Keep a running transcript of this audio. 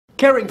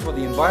Caring for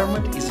the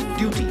environment is a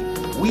duty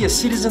we as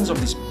citizens of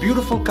this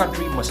beautiful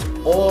country must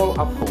all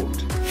uphold.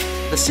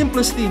 The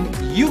simplest thing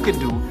you can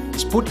do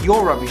is put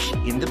your rubbish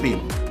in the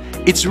bin.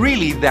 It's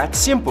really that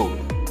simple.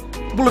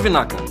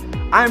 Bulavinaka,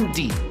 I'm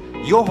D,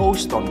 your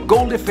host on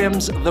Gold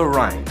FM's The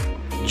Rhyme.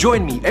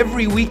 Join me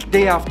every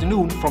weekday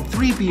afternoon from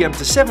 3 p.m.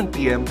 to 7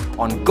 p.m.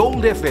 on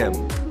Gold FM,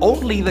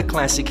 only the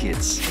classic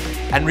hits.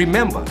 And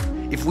remember,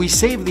 if we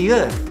save the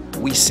earth,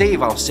 we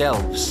save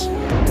ourselves.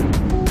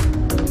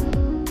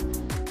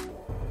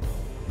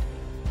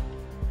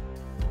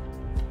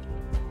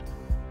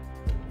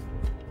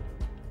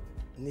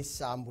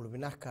 Nisambulu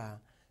binaka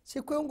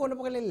si kwengo na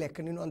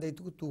Vakaleleka nino andai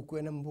tukutuku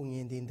ena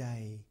mbungi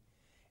ndindai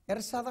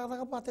ersada kata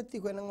kapata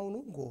tiko ena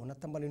ngaunungo na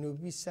tambali no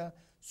bisa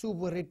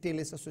Suba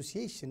Retailers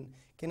Association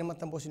kena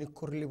matambosi ni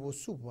korlevo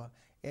suba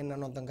ena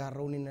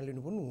nontangara uni na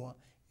linu bonua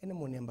ena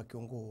moniamba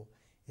kiongo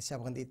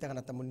esaba kandi itaka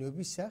na tambali no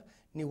bisa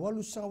ni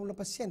walu sangula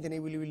pasiente na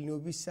wili no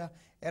bisa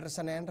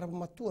ersana enra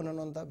matua na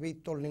nonta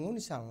veitol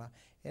ninguni sala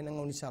ena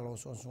nguni sala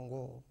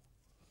osongo.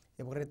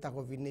 E vorrei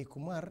ko vinei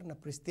kumar na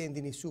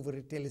presidente ni Suba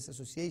Retailers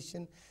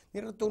Association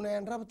ni ratona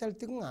en rabatal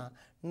tinga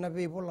na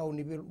ve bola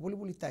uni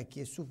boli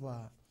taki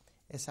suba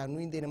esa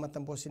nuinde na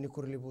matambosi ni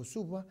korlevo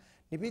suba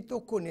ni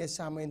beto ko ne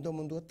esa ma endo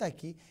mundo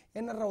taki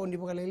en rawo ni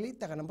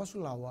Vakaleleka kana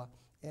basulawa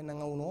en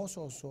nga uno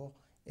oso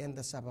en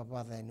da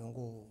sababa ni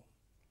ngo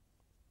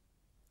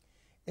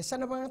esa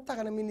na banga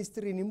taka na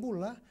ministry ni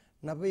mbula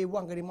na ve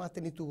wanga ni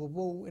mate ni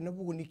tubo en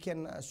bugu ni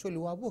ken soli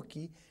wa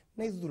boki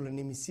na idula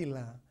ni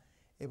misila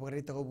e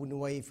vorrei ko buni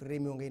wai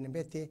frame onga ina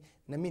bete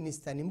na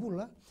minister ni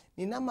mbula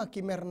ni nama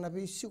kimer na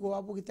bisigo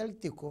abu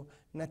kitalitiko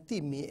na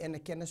timi ena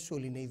kena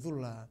soli na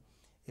idula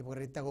e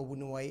vorrei ko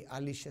buni wai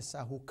Alicia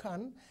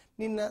Sahukan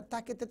ni na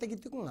takete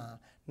tekitikunga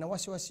na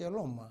wasi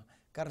loma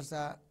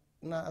karsa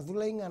na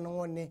adula inga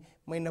ngone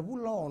mai na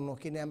bula ono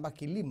kina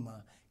ambaki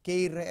lima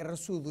ke era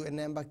sudu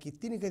ena ambaki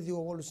tinika dio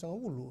wolu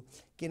sangulu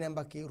kina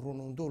ambaki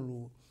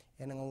ronondolu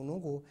ena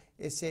ngaunongo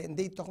ese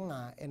ndei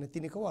tokonga ena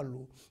tinika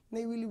walu na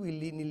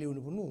wili ni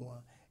leunu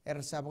bunua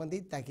era sabang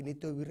ndei takini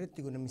to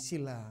wireti kuna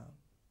misila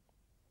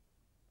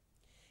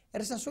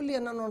era sasuli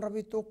na non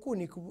rabito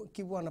kuni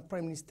kibwana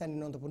prime minister ni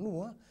nondo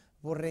bunua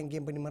vorrenge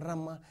mbani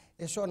marama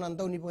eso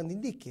nandau ni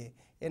bandindike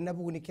ena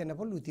buguni kena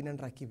paluti nan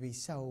rakibe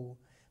isau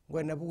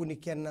ngwana buguni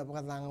kena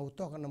bakadanga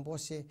utoka na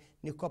mbose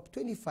ni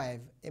COP25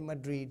 in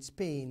Madrid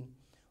Spain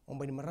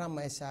ombani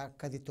marama esa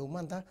kadito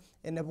manda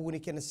ena buguni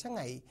kena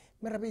sangai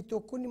merabito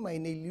kuni mai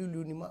nei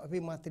liulu ni be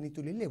matani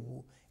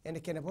tulilebu ena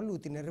kena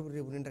paluti na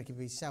rebu ni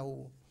rakibe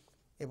isau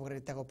e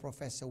vorrei ko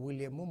Professor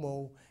William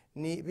Momo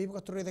ni be ko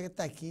tore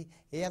taki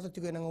e ato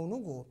tiko na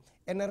ngunungo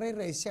ena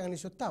rei siang ni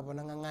sotaba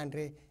na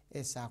ngandre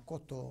esa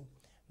koto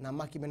na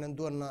maki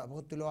menandua na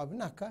botulo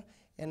abinaka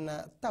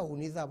ena tau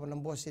ni daba na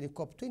mbose ni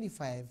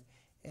COP25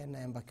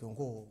 ena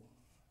embakiongo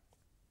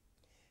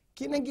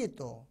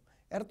kinangito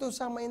erto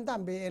sama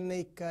indambe ena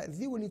ika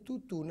diwini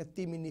tutu na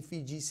timi ni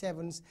Fiji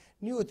Sevens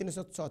ni otini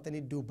sotsota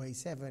ni Dubai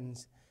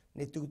Sevens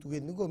ne tutu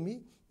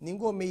ngomi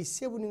ningomi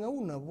isebu ni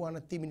ngauna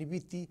buana timi ni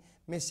biti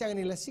mesiang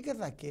ni lasika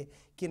take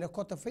kina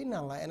kota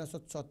finala ena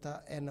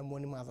sotsota ena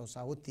moni madho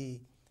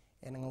sauti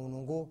ena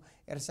ngaunongo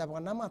ersaba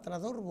nama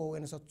tranadorbo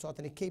ena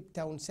sotsota ni Cape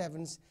Town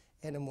Sevens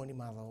ena moni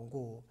madho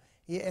ngo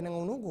ye ena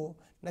ngaunongo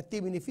na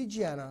timi ni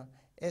Fijiana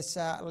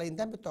esa la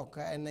indambe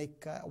toka ena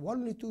ika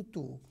waluni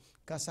tutu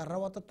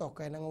kasarawata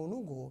toka ena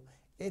ngaunongo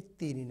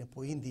etini na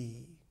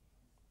poindi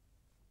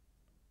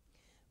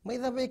mai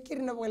da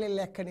bekiri na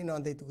Vakaleleka ni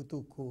nonde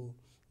tukutuku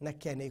na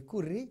kene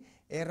kuri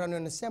erano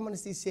na semana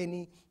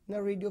seni na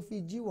Radio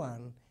Fiji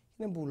 1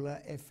 na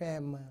Bula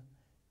FM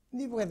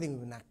ni bukadingu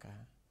binaka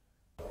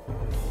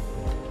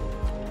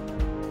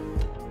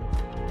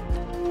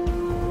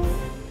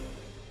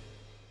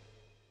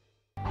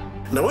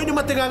na wini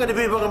matenganga ni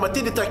beba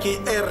matini taki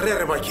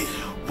errere maki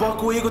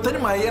waku ego tani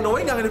mai na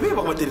wini ngani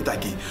beba matini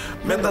taki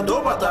menta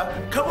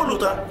dobata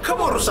kavoluta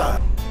kaborusa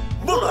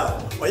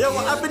Bula,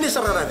 wayawa apini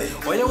sararane.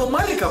 Wayawa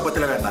malika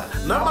batelagana.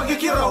 Nama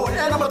kikirao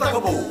ena mataka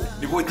bau.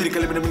 Di ko itiri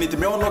kali menit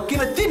me ono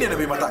kina tini na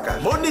be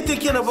mataka. Moni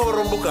tiki na bau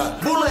rombuka.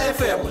 Bula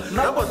FM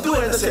number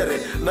 2 en sere.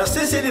 Na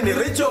seseni ni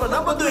recho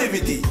number 2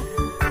 eviti.